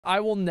I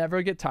will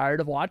never get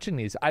tired of watching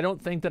these. I don't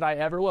think that I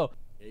ever will.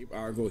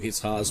 Argo hits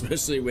hard,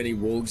 especially when he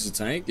walks the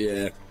tank.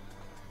 Yeah.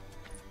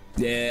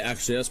 Yeah,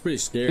 actually, that's pretty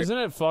scary. Isn't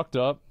it fucked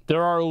up?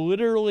 There are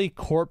literally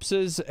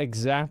corpses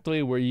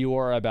exactly where you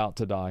are about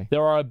to die.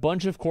 There are a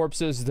bunch of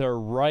corpses. They're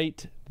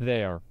right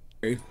there.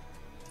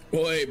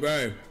 Wait,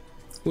 bro.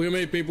 Look how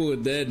many people are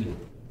dead.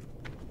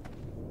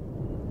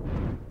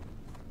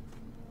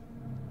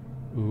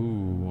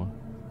 Ooh.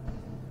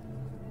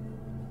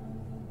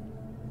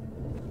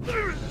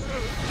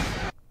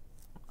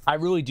 I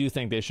really do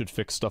think they should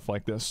fix stuff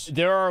like this.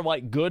 There are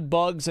like good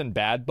bugs and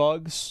bad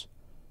bugs.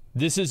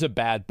 This is a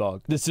bad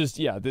bug. This is,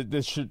 yeah,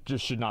 this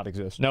should not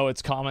exist. No,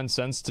 it's common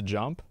sense to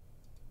jump.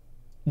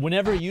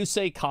 Whenever you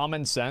say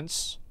common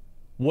sense,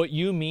 what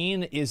you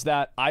mean is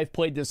that I've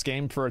played this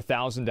game for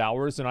 1,000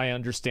 hours and I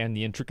understand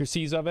the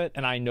intricacies of it,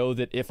 and I know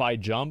that if I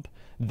jump,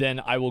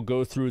 then I will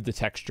go through the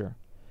texture.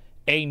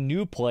 A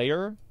new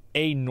player,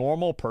 a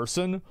normal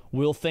person,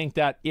 will think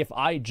that if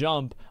I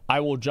jump, I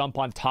will jump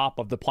on top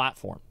of the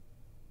platform.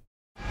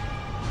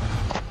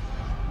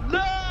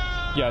 No!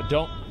 Yeah,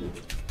 don't...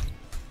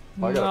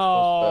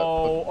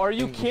 No, are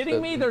you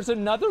kidding me? There's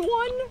another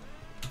one?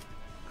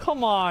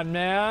 Come on,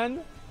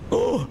 man.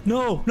 Oh,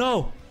 no,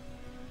 no.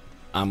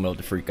 I'm about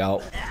to freak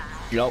out.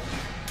 Yup.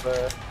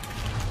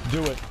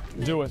 Do it.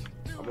 Do it.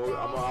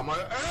 I'm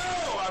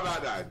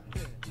not that.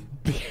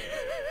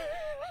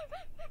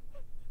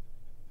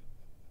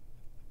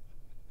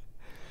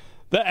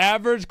 The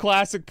average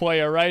classic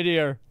player right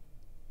here.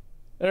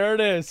 There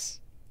it is.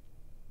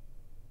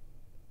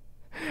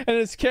 And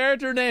his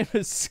character name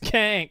is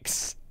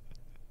Skanks.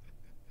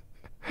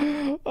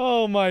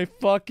 Oh my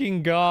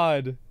fucking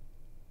god.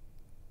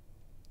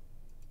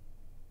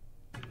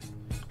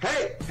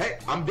 Hey,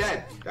 I'm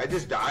dead. Did I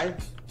just die?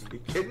 You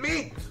kidding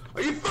me?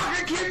 Are you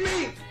fucking kidding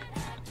me?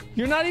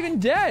 You're not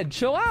even dead.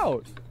 Chill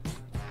out.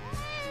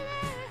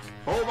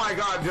 Oh my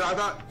god, dude, I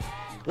thought...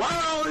 Why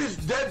are all these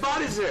dead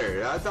bodies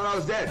there? I thought I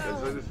was dead.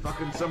 There's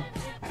fucking some...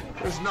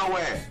 There's no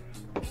way.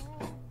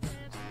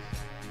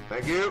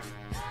 Thank you.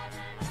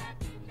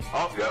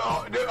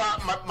 Oh, dude,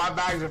 my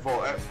bags are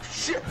full.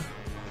 Shit.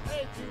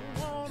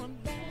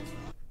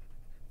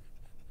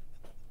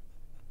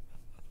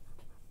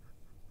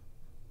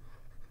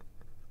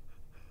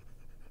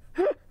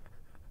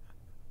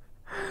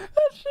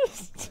 That's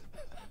just...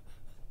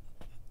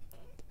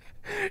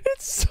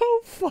 It's so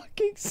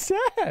fucking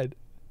sad.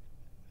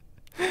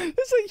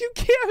 It's like, you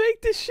can't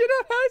make this shit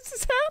up. How does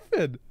this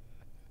happen?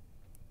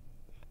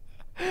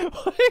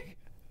 Like...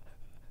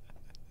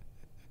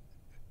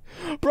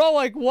 Bro,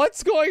 like,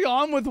 what's going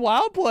on with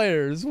WoW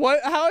players?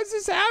 How is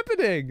this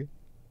happening?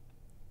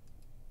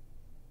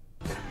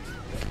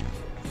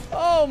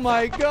 Oh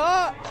my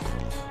god.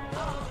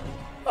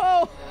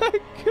 Oh my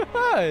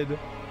god.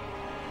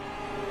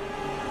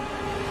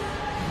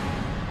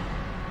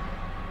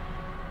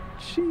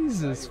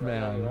 Jesus,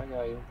 man. I'm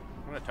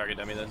gonna target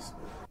dummy this.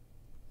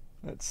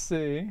 Let's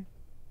see.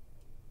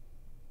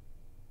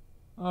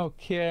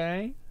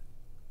 Okay.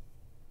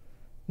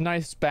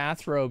 Nice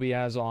bathrobe he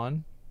has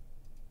on.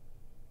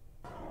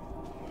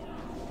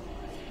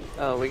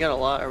 Oh, we got a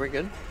lot. Are we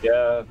good?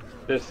 Yeah,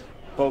 just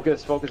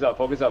focus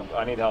up.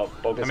 I need help.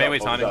 Focus I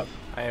up.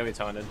 I AoE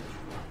taunted.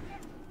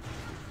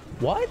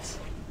 What?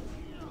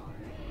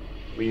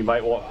 We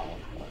might want.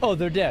 Oh,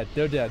 they're dead.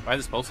 They're dead. Why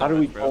is this both How do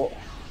we bro? pull?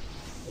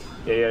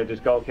 Yeah,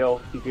 just go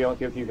kill. Keep going,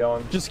 keep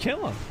going. Just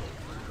kill him.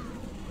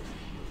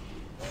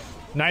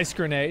 Nice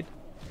grenade.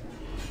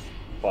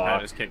 I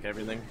just kick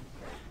everything.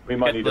 We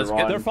might need to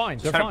run. They're fine.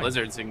 They're fine.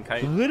 Blizzard so you can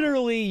kite.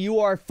 Literally, you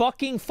are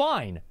fucking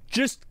fine.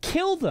 Just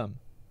kill them.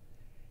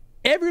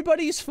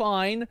 Everybody's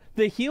fine.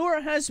 The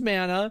healer has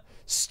mana.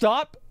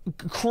 Stop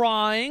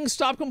crying.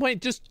 Stop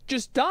complaining.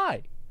 Just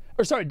die.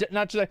 Or sorry,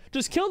 not just die.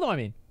 Just kill them, I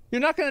mean. You're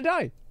not gonna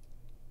die.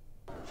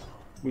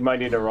 We might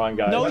need to run,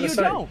 guys. No, you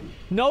don't.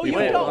 No, you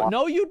don't.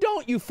 No, you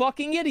don't. You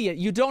fucking idiot.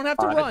 You don't have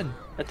to run.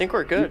 I think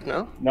we're good,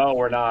 no? No,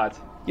 we're not.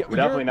 Yeah, we're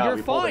definitely not.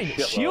 You're fine.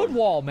 Shield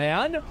wall,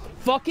 man.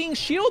 Fucking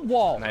shield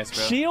wall. Nice,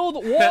 bro.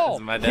 Shield wall.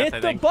 Death,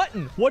 hit the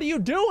button. What are you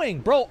doing?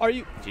 Bro, are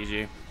you...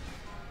 GG.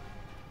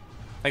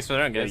 Thanks for the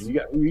run, guys.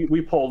 Yeah,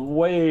 we pulled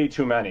way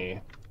too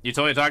many. You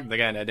told me to talk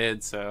again. I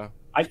did, so...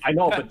 I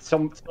know, but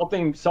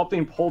something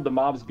pulled the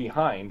mobs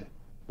behind.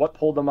 What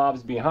pulled the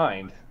mobs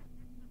behind?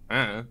 I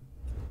don't know.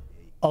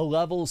 A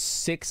level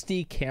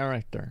 60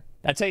 character.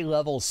 That's a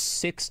level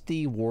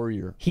 60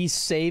 warrior. He's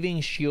saving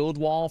shield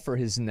wall for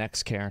his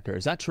next character.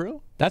 Is that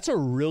true? That's a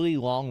really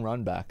long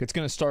run back. It's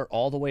going to start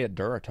all the way at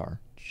Duratar.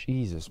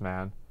 Jesus,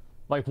 man.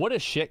 Like, what a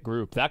shit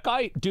group. That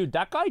guy, dude,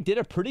 that guy did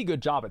a pretty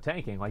good job at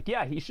tanking. Like,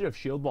 yeah, he should have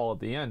shield wall at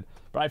the end,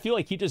 but I feel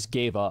like he just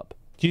gave up.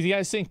 Do you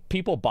guys think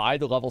people buy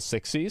the level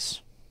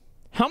 60s?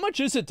 How much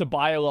is it to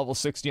buy a level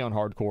 60 on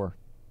hardcore?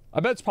 I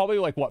bet it's probably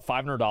like, what,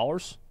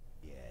 $500?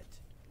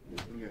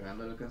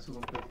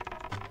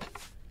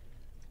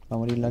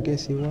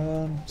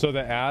 So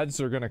the ads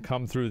are gonna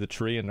come through the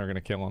tree and they're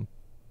gonna kill him.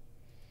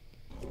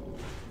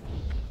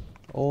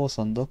 Oh,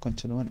 son dos,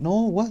 conchetumare.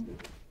 No, what?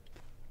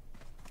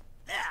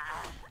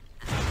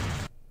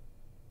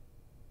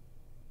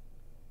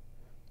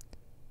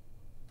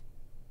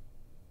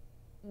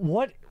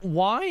 What?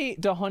 Why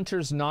do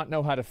hunters not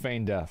know how to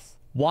feign death?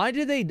 Why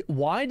do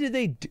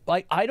they,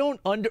 like, I don't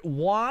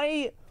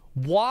why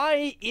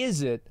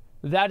is it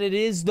that it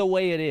is the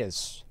way it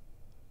is?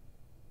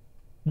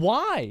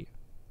 Why?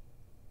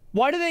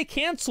 Why do they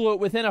cancel it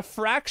within a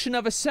fraction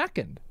of a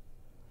second?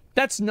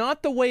 That's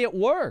not the way it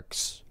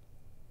works.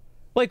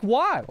 Like,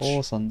 watch. Oh,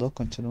 Sandok,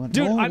 continue.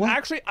 Dude, No, I'm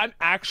what?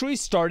 actually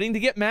starting to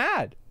get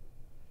mad.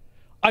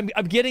 I'm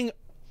getting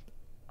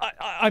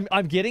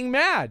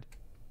mad.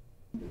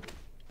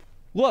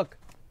 Look.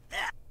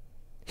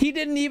 He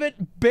didn't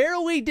even,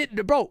 barely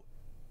did, bro.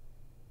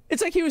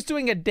 It's like he was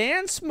doing a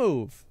dance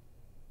move.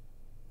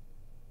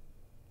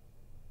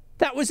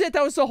 That was it.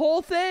 That was the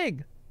whole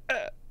thing.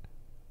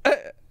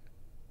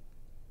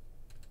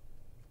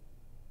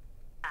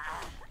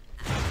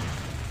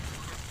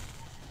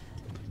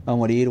 A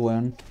morir,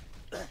 weón.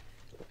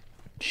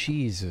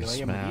 Jesus,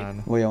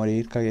 man. Voy a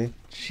morir, cagué.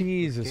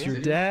 Jesus, you're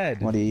dead.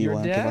 Morí, You're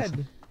weón, ¿qué pasa?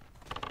 dead.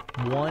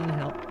 One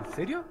health. ¿En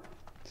serio?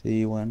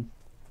 Sí, weón.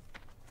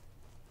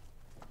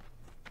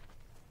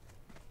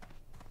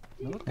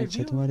 No,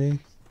 Concha tu madre.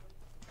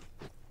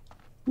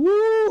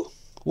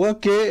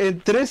 Weón, que en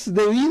 3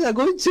 de vida,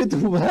 concha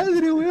tu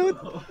madre, weón.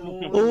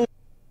 Oh.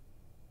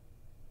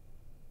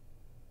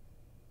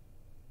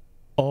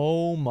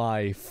 Oh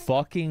my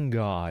fucking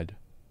god.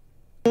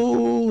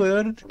 Oh,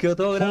 weón, quedó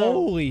todo grabado.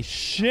 Holy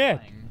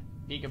shit.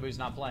 Peekaboo's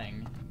not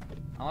playing.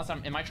 Unless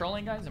am I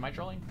trolling, guys? Am I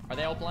trolling? Are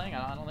they all playing?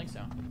 I don't think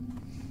so.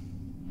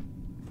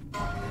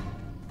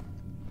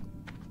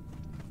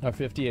 Our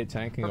 58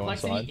 tank can go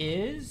Perplexity inside.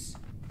 is?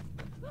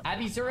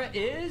 Adizura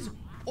is?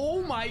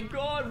 Oh my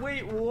god,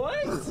 wait,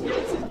 what? Give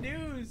us some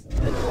news.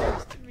 That's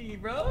news to me,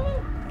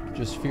 bro.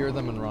 Just fear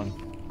them and run.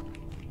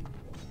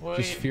 Wait,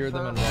 Just fear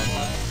them and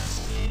run.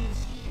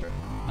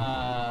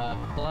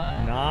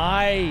 Play.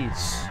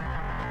 Nice.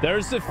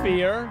 There's the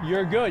fear.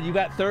 You're good. You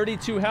got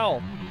 32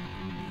 health.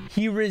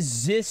 He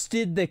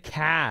resisted the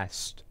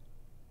cast.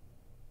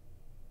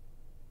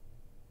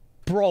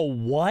 Bro,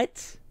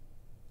 what?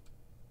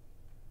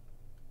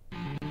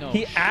 No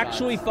He shot.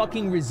 actually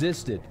fucking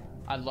resisted.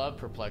 I love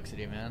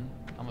Perplexity, man.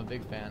 I'm a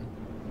big fan.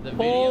 The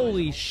video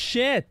Holy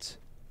shit.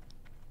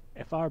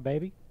 FR,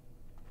 baby.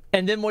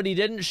 And then what he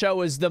didn't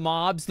show is the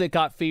mobs that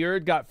got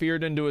feared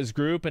into his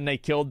group, and they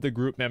killed the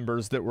group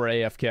members that were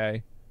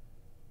AFK.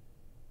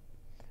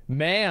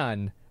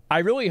 Man, I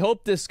really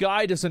hope this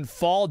guy doesn't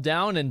fall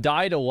down and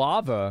die to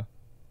lava.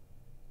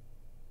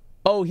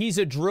 Oh, he's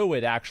a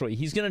druid, actually.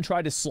 He's going to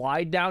try to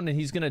slide down, and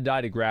he's going to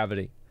die to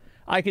gravity.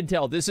 I can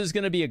tell. This is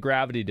going to be a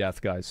gravity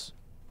death, guys.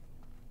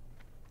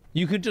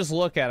 You could just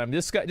look at him.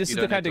 This guy. This is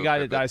the kind of guy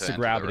that dies to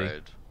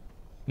gravity.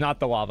 Not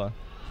the lava.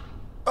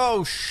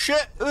 Oh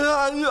shit!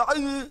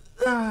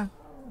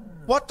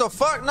 What the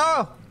fuck?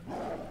 No!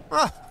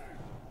 Ah.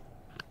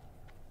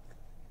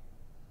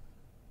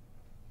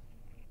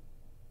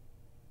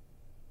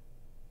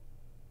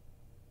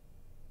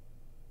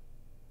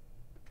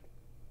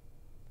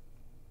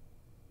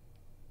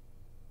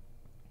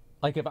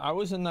 Like, if I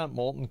was in that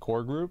molten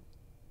core group,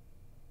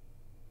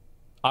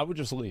 I would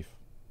just leave.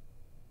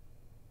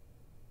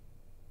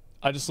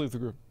 I just leave the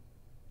group.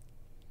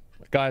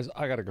 Guys,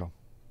 I gotta go.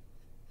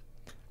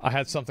 I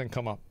had something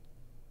come up.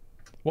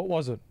 What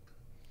was it?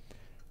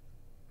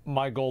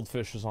 My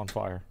goldfish is on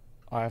fire.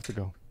 I have to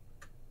go.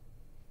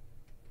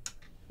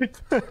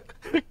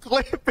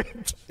 Clip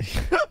it!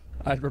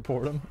 I'd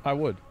report him. I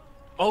would.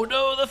 Oh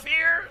no, the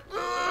fear!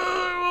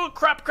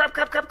 Crap, crap,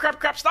 crap, crap, crap,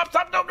 crap, stop,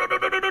 stop, no, no, no,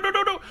 no, no, no, no,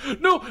 no,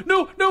 no,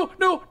 no, no,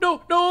 no,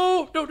 no,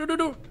 no, no, no, no,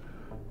 no.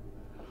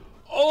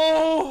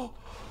 Oh!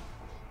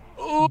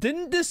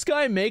 Didn't this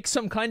guy make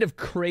some kind of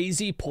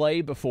crazy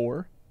play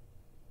before?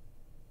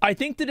 I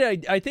think that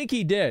I think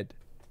he did.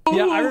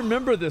 Yeah, I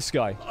remember this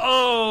guy.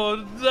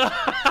 Oh, no.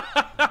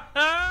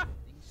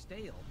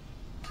 Stale.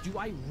 Do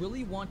I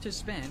really want to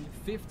spend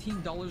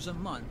 $15 a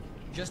month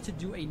just to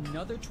do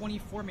another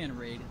 24-man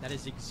raid that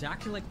is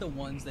exactly like the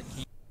ones that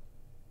came?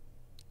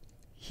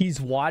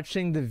 He's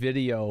watching the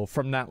video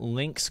from that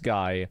Lynx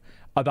guy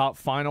about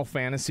Final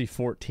Fantasy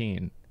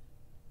 14.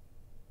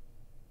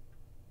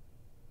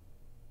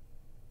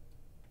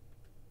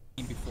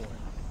 Before.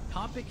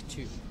 Topic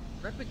 2.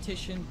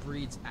 Repetition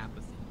breeds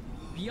apathy.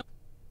 Beyond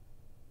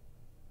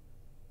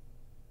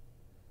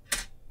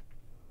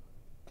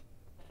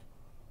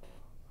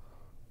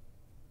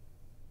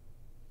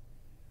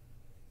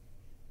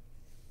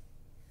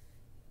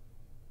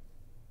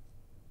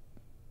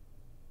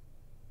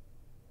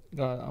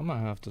God, I'm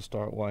gonna have to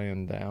start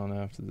laying down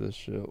after this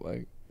shit.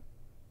 Like,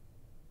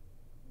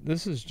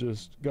 this is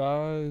just,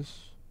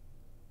 guys.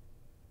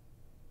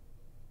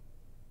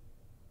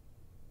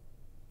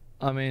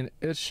 I mean,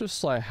 it's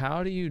just like,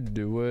 how do you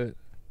do it?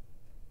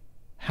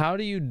 How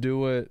do you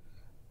do it?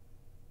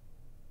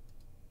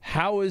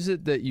 How is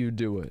it that you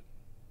do it?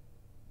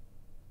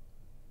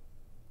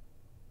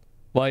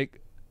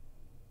 Like,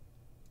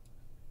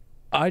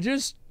 how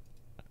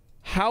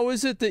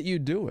is it that you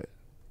do it?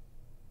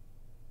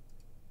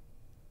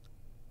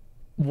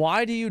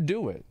 Why do you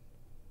do it?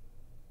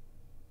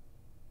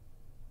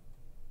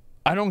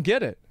 I don't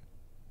get it.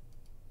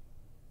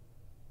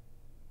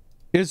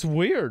 It's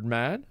weird,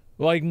 man.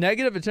 Like,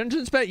 negative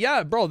attention span.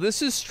 Yeah, bro,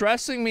 this is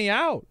stressing me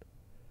out.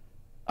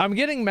 I'm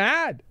getting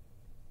mad.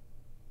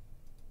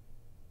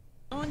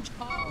 And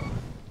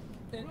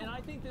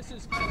I think this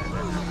is kind of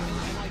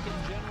like in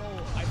general,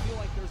 I feel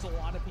like there's a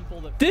lot of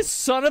people that... This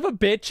son of a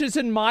bitch is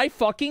in my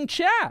fucking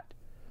chat.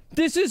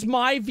 This is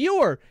my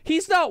viewer.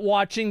 He's not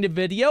watching the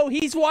video.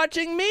 He's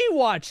watching me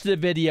watch the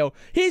video.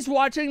 He's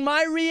watching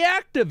my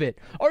react of it.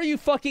 Are you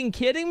fucking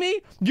kidding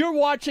me? You're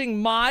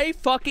watching my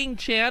fucking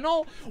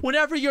channel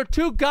whenever you're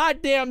too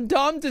goddamn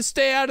dumb to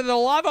stay out of the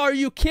lava? Are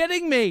you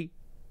kidding me?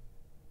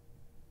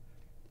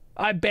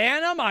 I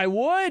ban him? I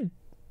would.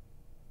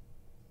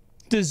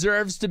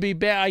 Deserves to be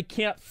banned. I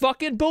can't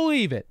fucking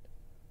believe it.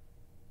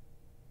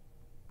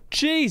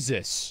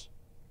 Jesus.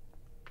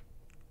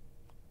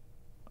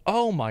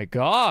 Oh my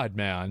god,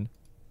 man.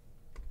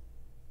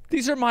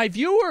 These are my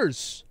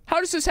viewers. How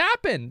does this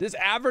happen? This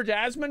average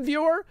Asmon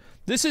viewer?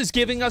 This is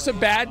giving us a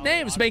bad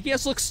name. It's making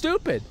us look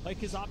stupid. Like,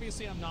 because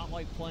obviously I'm not,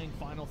 like, playing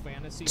Final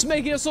Fantasy. It's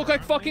making us look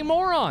like fucking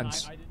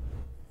morons.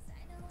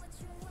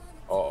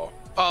 Oh.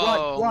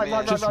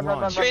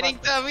 Just Training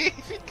dummy.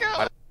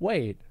 Go.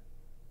 Wait.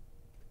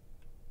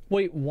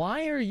 Wait,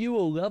 why are you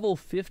a level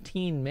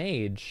 15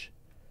 mage?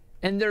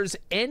 And there's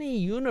any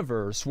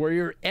universe where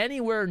you're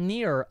anywhere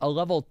near a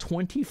level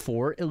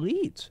 24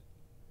 elite.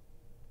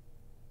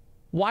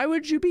 Why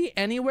would you be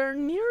anywhere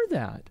near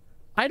that?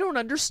 I don't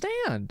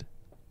understand.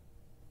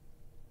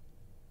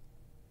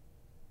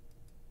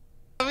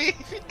 Why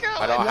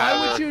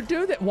would you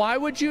do that? Why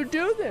would you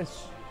do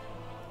this?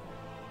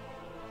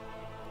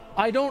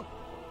 I don't...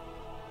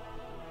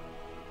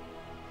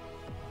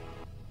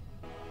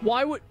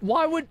 Why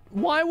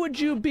would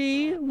you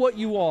be what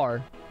you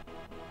are?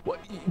 What?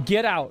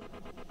 Get out.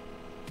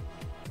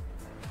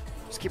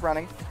 Just keep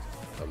running.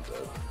 I'm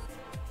dead.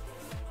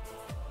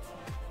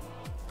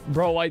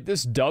 Bro, like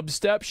this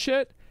dubstep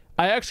shit,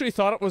 I actually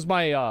thought it was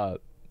my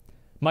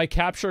my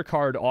capture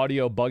card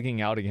audio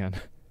bugging out again.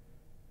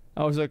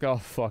 I was like, oh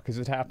fuck, is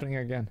it happening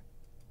again?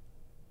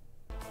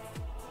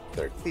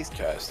 They're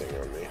casting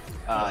on me.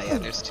 Yeah,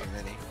 there's too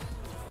many.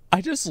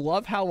 I just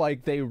love how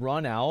like they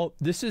run out.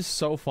 This is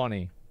so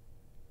funny.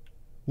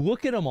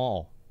 Look at them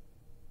all.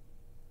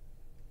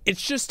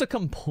 It's just a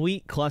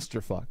complete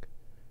clusterfuck.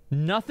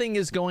 Nothing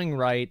is going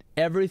right.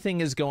 Everything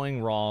is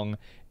going wrong.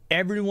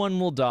 Everyone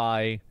will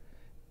die.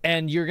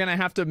 And you're going to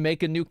have to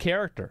make a new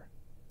character.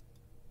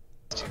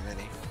 Too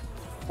many.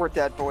 We're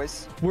dead,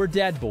 boys. We're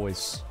dead,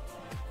 boys.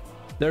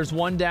 There's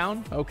one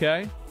down.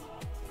 Okay.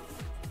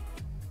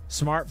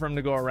 Smart for him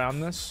to go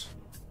around this.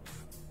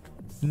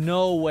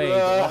 No way the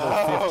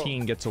level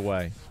 15 gets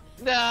away.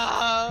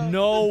 No.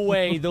 No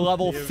way the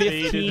level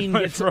 15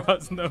 gets away.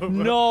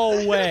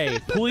 No way.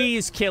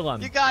 Please kill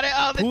him. You got it.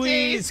 Oh, the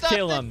Please days,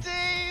 kill him.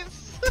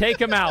 Take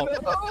him out.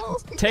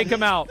 Take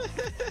him out.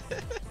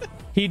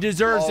 He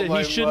deserves it.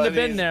 He shouldn't have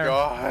been there.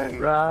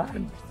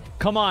 Run.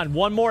 Come on,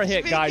 one more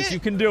hit, guys. You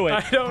can do it.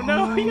 I don't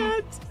know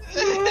yet.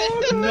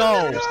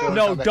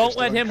 No, don't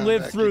let him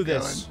live through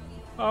this.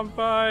 I'm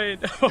fine.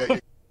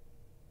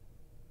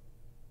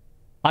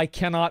 I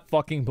cannot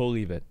fucking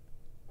believe it.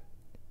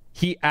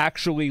 He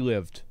actually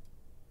lived.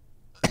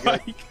 Oh my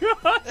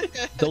god.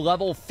 The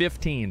level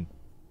 15.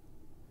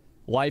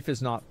 Life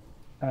is not...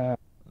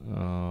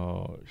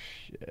 Oh,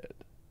 shit.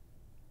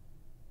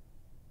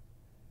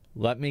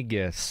 Let me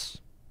guess.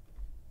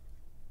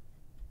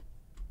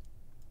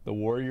 The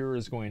warrior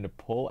is going to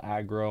pull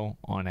aggro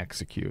on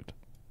execute.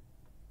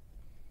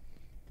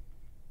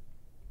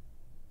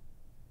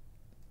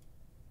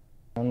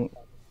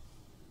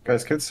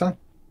 Guys, kill son.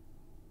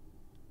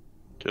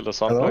 Kill the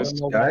sun,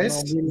 please.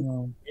 Guys?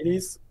 It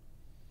is.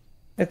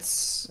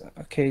 It's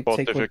okay. Bot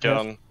take if you what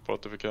can.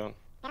 Bot if you can.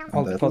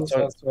 All the pots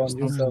are...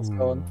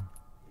 Gone.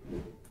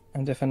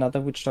 And if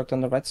another witch doctor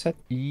on the right side.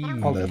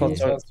 All the Yeah.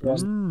 pots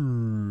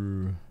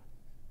are...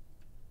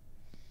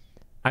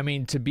 I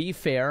mean, to be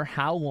fair,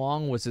 how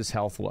long was his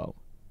health low?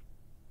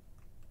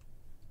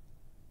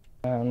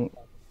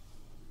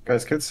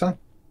 Guys, kill son.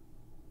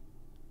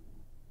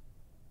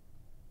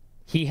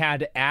 He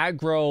had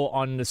aggro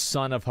on the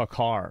son of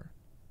Hakar.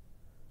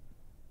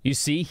 You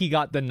see, he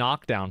got the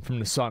knockdown from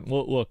the sun.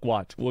 Look,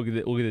 watch. Look at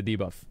the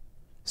debuff.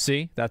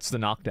 See, that's the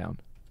knockdown.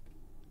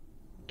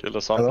 Kill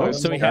the sun,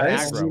 please. So he had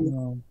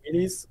aggro. It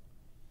is.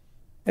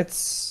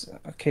 It's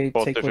okay.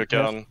 Bot take if you what you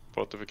have. can.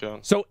 Bot if you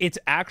can. So it's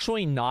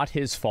actually not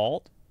his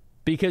fault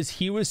because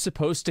he was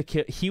supposed to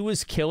kill. He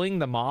was killing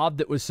the mob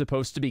that was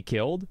supposed to be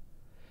killed.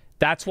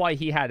 That's why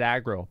he had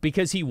aggro,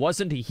 because he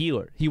wasn't a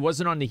healer. He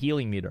wasn't on the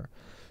healing meter.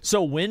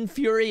 So when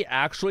Fury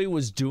actually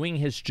was doing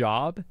his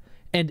job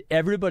and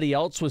everybody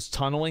else was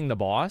tunneling the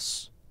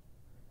boss,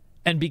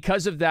 and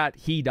because of that,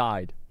 he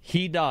died.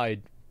 He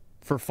died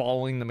for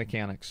following the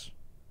mechanics.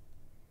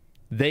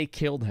 They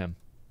killed him.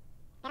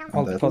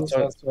 All the pots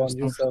are...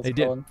 They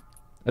did.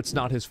 That's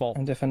not his fault.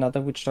 And if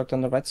another witch doctor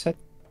on the right side.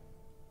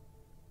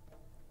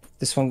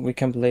 This one we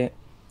can play a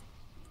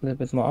little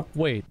bit more up.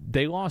 Wait,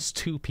 they lost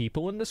 2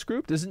 people in this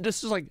group? Wasn't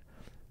this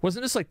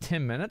like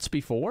 10 minutes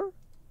before?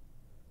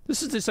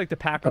 This is just like the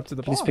pack up to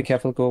the Please boss. be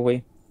careful, go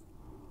away.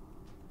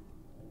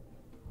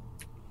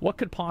 What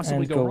could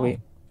possibly And go go wrong?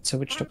 away. So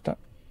which took that?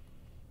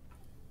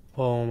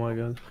 Oh my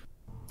god.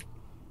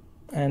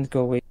 And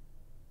go away.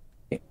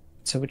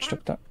 So which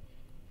took that?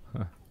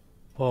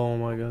 Oh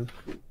my god.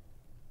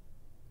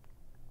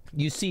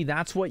 You see,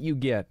 that's what you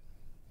get.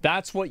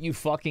 That's what you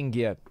fucking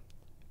get.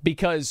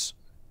 Because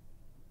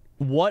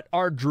what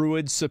are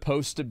druids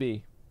supposed to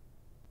be?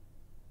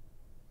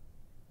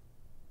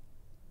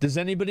 Does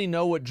anybody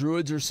know what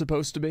druids are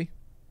supposed to be?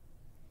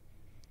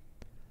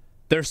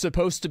 They're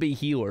supposed to be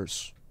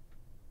healers.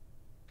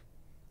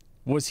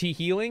 Was he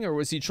healing or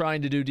was he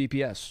trying to do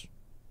DPS?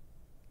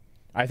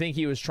 I think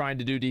he was trying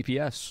to do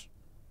DPS.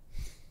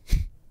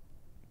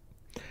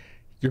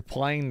 You're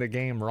playing the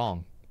game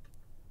wrong.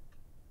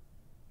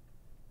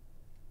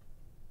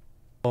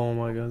 Oh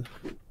my god.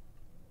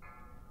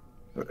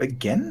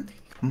 Again?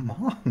 Come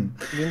on.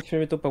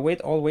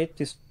 Wait, all wait,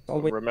 this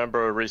all wait.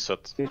 Remember a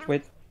reset.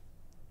 Wait.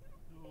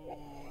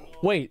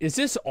 Wait, is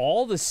this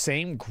all the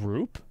same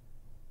group?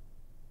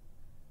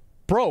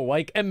 Bro,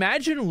 like,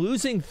 imagine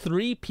losing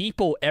 3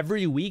 people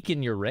every week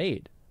in your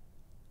raid.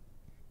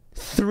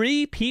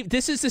 3 people.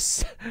 This is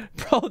this.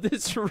 Bro,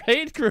 this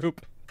raid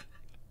group.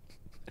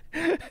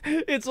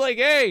 It's like,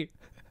 hey,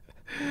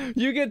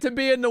 you get to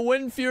be in the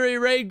Wind Fury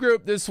raid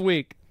group this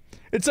week.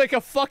 It's like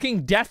a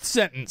fucking death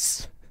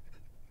sentence.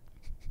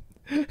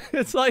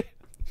 It's like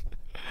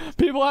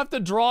people have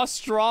to draw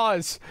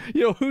straws.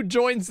 You know, who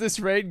joins this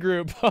raid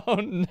group? Oh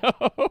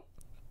no.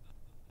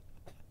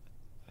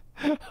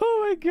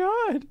 Oh my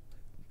god.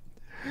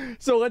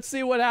 So let's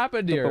see what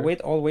happened here. Wait,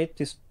 all wait,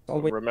 this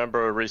all wait.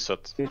 Remember a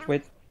reset.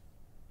 Wait.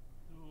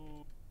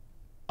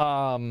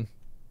 Okay,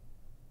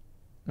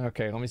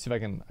 let me see if I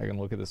can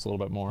look at this a little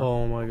bit more.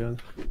 Oh my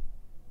god.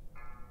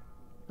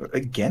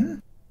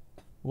 Again?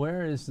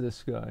 Where is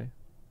this guy?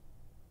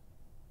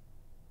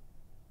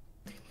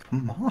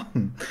 Come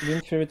on.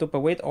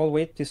 Wait, all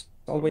wait, this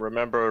all wait.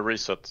 Remember a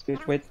reset.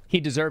 Wait. He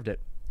deserved it.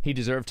 He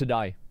deserved to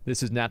die.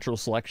 This is natural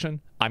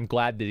selection. I'm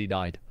glad that he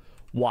died.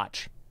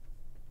 Watch.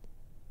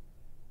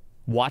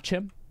 Watch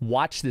him.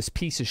 Watch this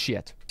piece of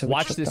shit.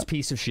 Watch this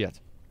piece of shit.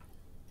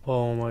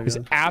 Oh my god. This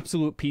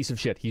absolute piece of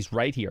shit. He's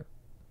right here.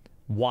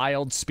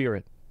 Wild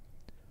spirit.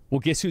 Well,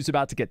 guess who's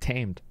about to get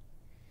tamed?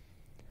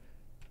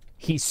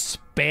 He's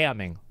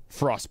spamming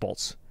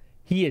frostbolts.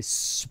 He is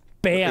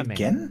spamming.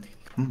 Again?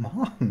 Come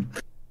on.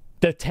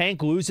 The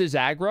tank loses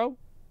aggro.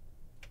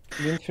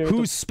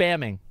 Who's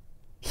spamming?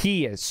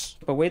 He is.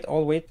 But wait,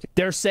 all wait.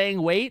 They're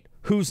saying wait.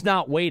 Who's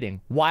not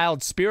waiting?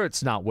 Wild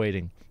Spirit's not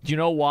waiting. Do you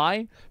know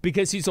why?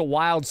 Because he's a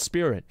wild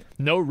spirit.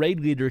 No raid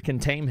leader can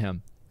tame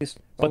him.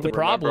 But the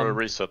problem... Remember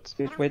a reset.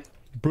 Wait.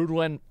 Brutal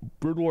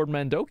Lord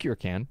Mandokir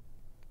can.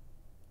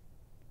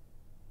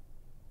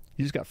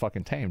 He just got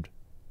fucking tamed.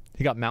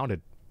 He got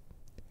mounted.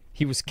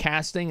 He was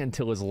casting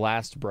until his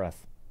last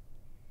breath.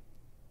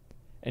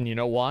 And you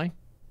know why?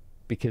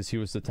 Because he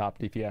was the top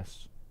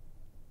DPS.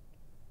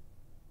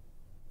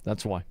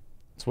 That's why.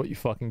 That's what you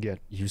fucking get.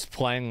 He was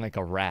playing like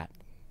a rat.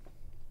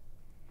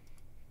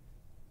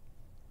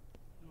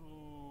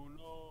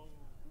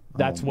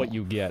 That's what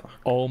you get.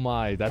 Oh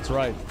my, that's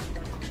right.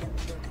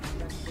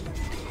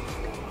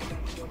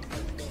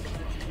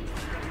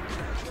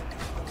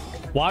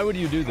 Why would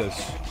you do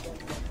this?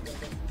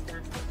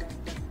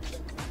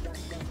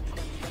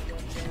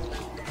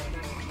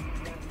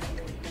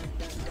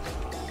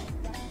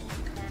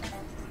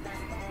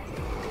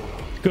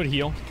 Good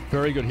heal.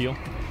 Very good heal.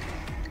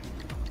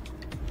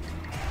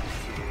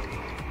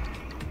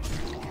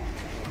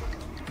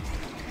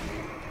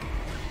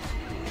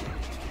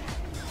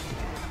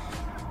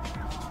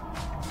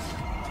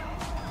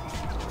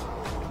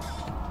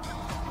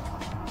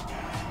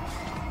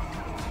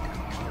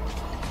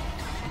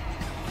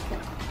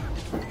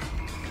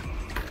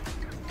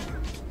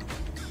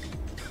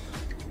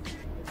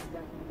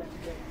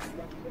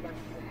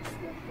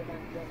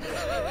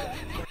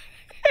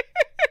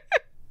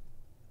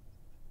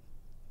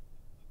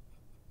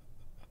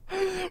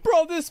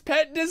 Bro, this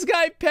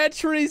guy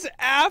Petrie's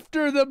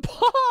after the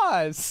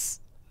boss.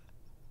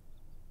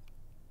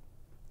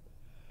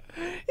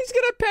 He's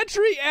gonna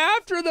Petrie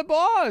after the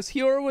boss.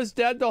 Healer was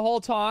dead the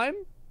whole time.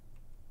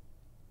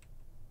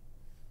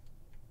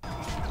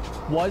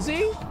 Was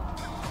he?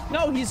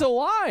 No, he's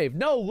alive.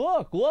 No,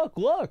 look.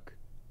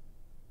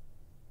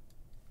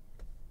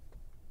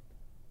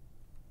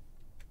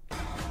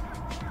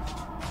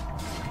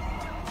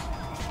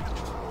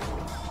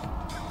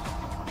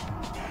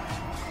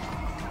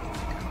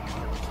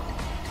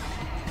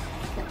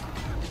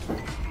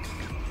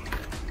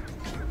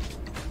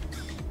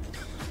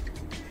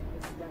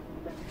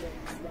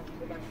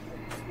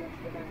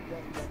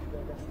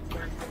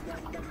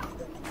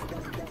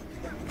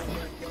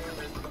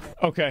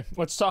 Okay,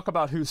 let's talk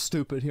about who's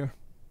stupid here.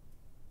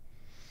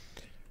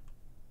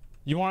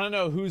 You want to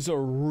know who's a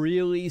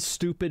really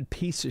stupid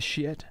piece of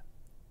shit?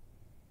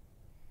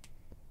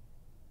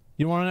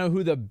 You want to know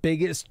who the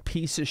biggest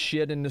piece of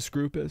shit in this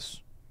group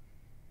is?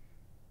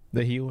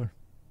 The healer.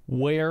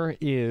 Where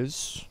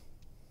is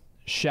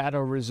Shadow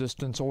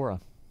Resistance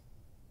Aura?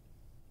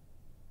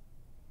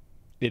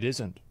 It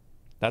isn't.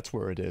 That's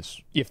where it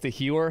is. If the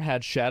healer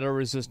had Shadow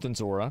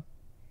Resistance Aura,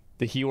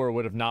 the healer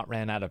would have not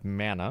ran out of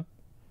mana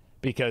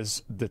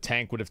because the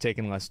tank would have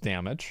taken less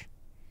damage.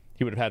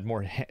 He would have had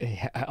more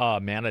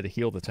mana to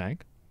heal the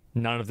tank.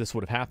 None of this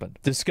would have happened.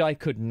 This guy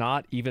could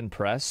not even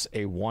press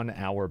a 1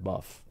 hour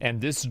buff.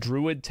 And this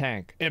druid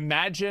tank,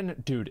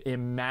 imagine, dude,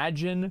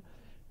 imagine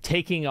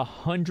taking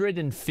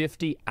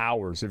 150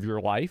 hours of your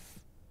life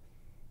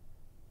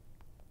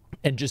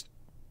and just,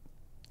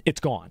 it's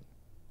gone.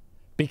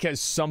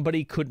 Because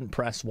somebody couldn't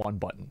press one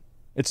button.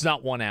 It's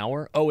not 1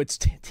 hour. Oh, it's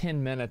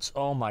 10 minutes.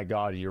 Oh my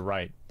God, you're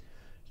right.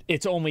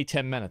 It's only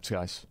 10 minutes,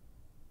 guys.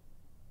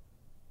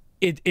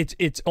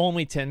 It's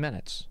only 10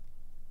 minutes.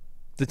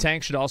 The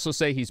tank should also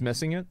say he's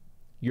missing it.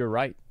 You're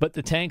right. But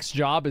the tank's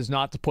job is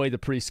not to play the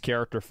priest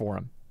character for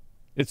him.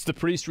 It's the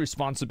priest's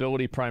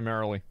responsibility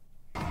primarily.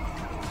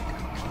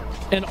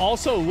 And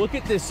also, look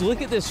at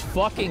this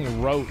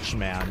fucking roach,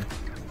 man.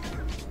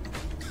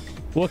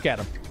 Look at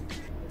him.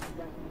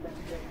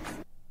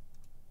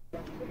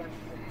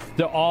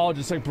 They're all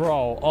just like,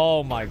 bro,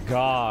 oh my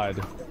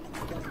God.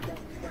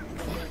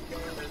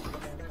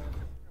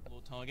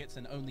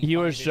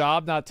 Healer's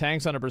job, not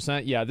tanks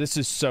 100%. Yeah, this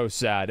is so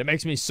sad. It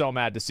makes me so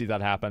mad to see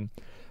that happen.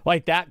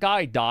 Like, that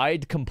guy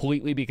died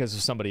completely because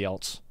of somebody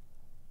else.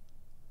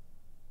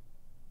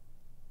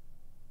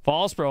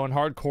 False, bro. In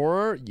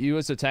hardcore, you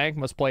as a tank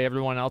must play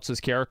everyone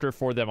else's character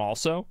for them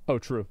also. Oh,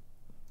 true.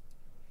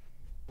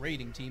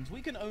 Raiding teams,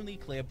 we can only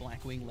clear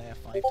Blackwing Lair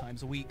 5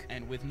 times a week,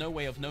 and with no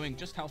way of knowing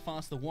just how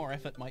fast the war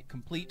effort might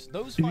complete,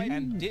 those 5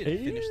 and did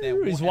finish their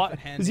war effort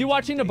hand. Is he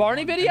watching the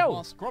Barney video? And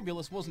while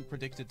Scrobulus wasn't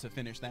predicted to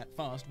finish that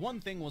fast, one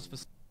thing was for...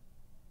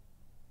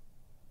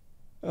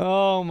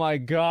 Oh my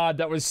God,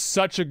 that was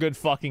such a good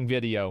fucking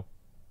video.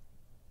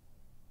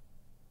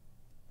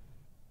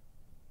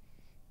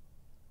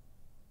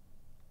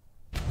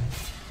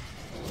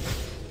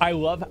 I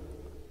love...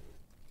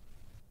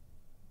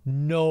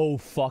 No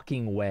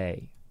fucking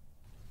way.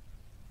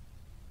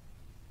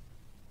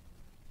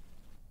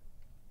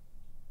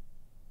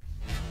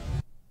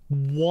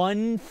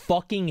 One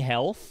fucking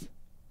health?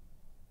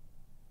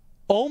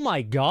 Oh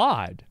my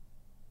God.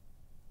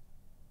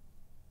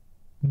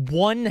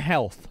 1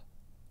 health.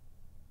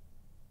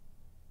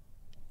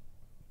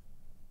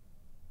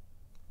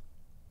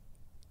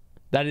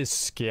 That is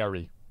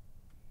scary.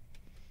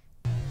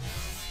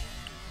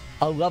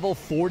 A level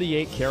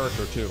 48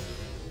 character too.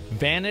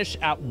 Vanish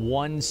at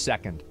 1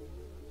 second.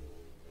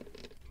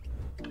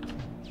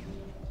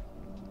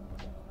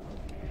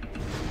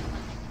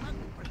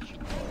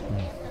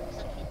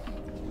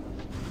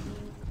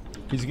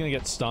 He's gonna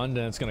get stunned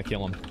and it's gonna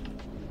kill him.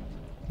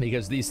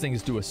 Because these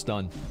things do a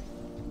stun.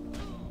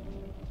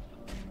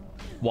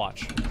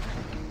 Watch.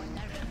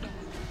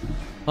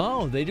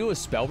 Oh, they do a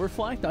spell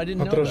reflect? I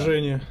didn't know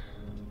that.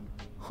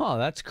 Huh,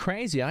 that's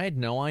crazy. I had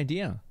no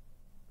idea.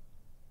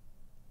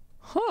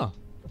 Huh.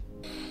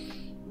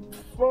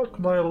 Fuck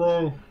my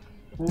life.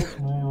 Fuck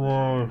my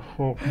life.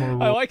 Fuck my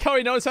life. I like how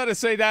he knows how to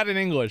say that in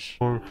English.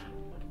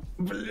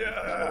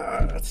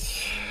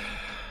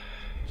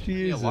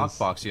 Jesus. A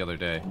lockbox the other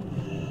day.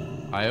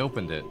 I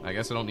opened it. I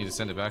guess I don't need to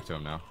send it back to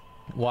him now.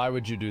 Why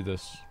would you do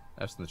this?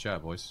 F's in the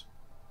chat, boys.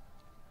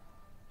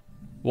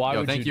 Why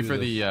would thank you for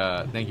do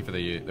the thank you for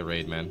the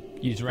raid, man.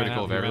 You just ran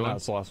critical out of of everyone. mana,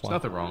 that's the last one.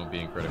 There's nothing wrong with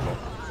being critical.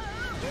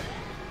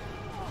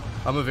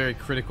 I'm a very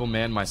critical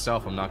man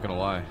myself, I'm not gonna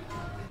lie.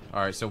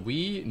 Alright, so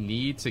we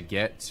need to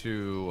get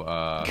to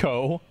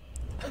Go.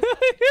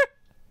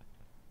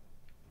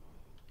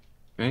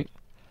 Okay.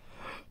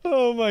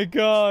 Oh my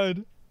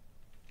God.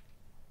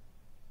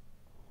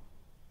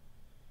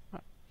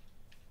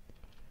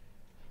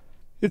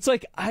 It's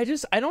like, I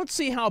don't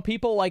see how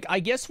people, like,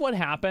 I guess what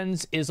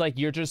happens is, like,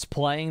 you're just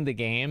playing the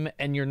game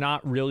and you're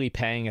not really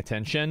paying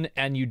attention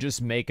and you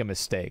just make a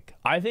mistake.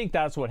 I think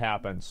that's what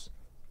happens.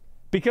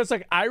 Because,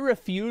 like, I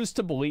refuse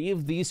to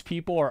believe these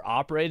people are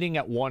operating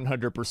at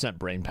 100%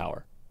 brain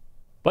power.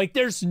 Like,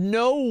 there's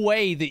no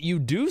way that you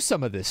do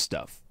some of this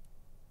stuff.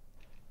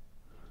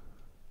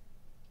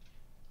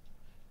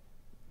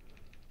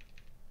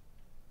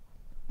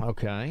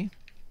 Okay.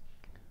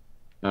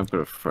 I've got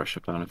to fresh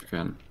up down if you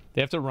can. They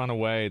have to run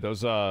away.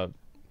 Those, Kill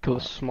the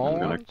small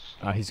ones?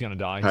 he's gonna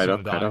die. He's Hide gonna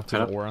up, die hide up, to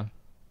hide the up. aura.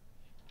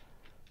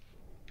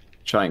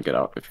 Try and get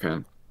out if you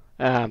can.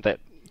 And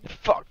that.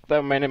 Fuck, there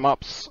are many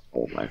mobs.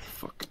 Oh my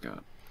fucking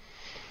God.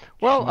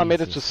 Well, I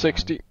made it to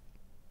 60.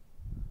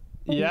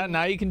 Yeah,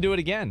 now you can do it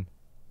again.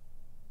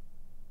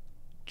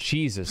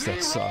 Jesus,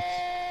 that sucks.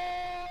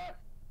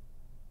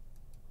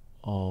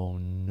 Oh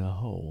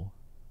no.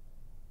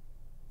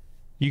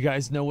 You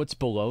guys know what's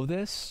below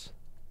this?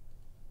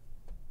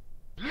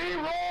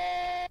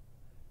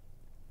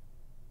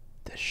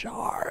 The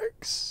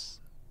sharks.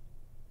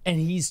 And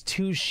he's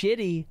too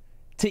shitty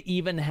to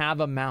even have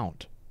a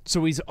mount.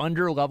 So he's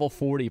under level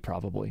 40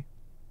 probably.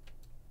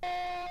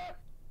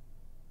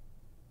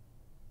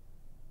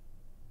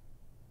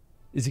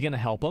 Is he gonna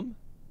help him?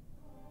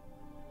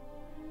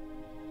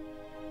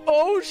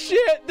 Oh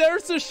shit,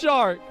 there's a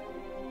shark.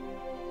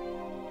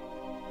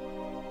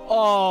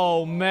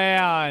 Oh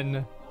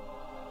man.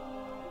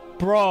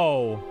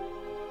 Bro.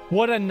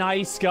 What a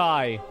nice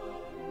guy.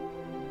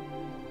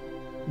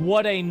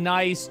 What a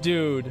nice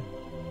dude.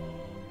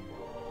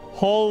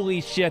 Holy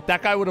shit,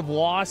 that guy would have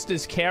lost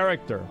his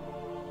character.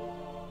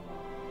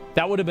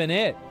 That would have been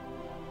it.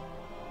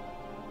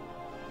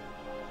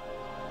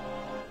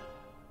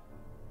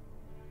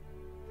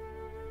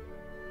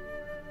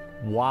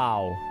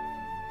 Wow.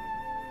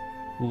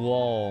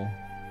 Lol.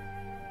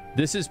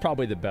 This is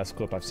probably the best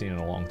clip I've seen in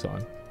a long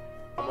time.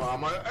 How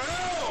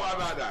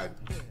about that?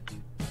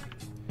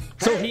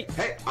 So hey,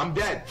 I'm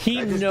dead.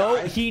 He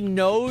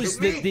knows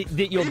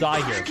that you'll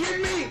die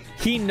here.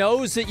 He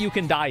knows that you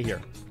can die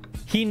here.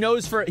 He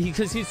knows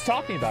because he's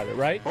talking about it,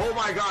 right? Oh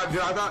my god,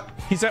 dude, I thought...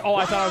 He's like, oh,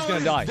 I thought I was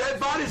gonna die. Dead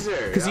bodies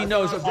there. Because he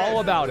knows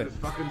all about it.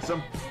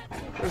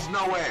 There's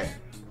no way.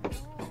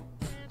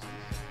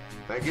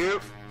 Thank you.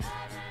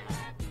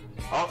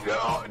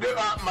 Oh, dude,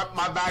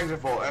 my bags are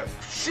full.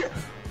 Shit.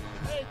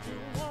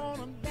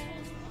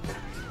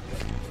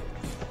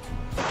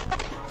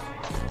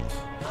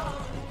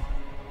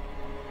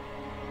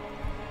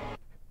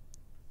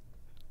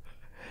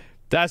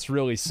 That's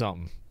really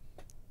something.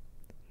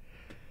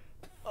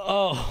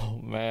 Oh,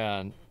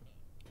 man.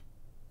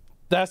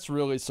 That's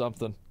really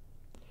something.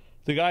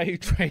 The guy who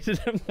traded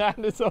him that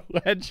is a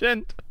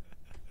legend.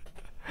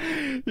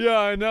 Yeah,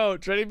 I know.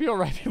 Trading people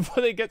right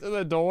before they get to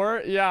the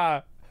door?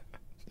 Yeah.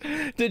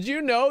 Did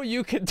you know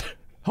you could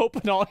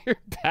open all your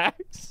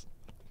bags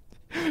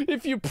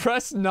if you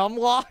press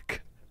numlock?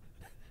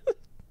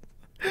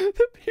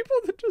 The people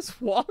that just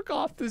walk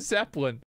off the Zeppelin.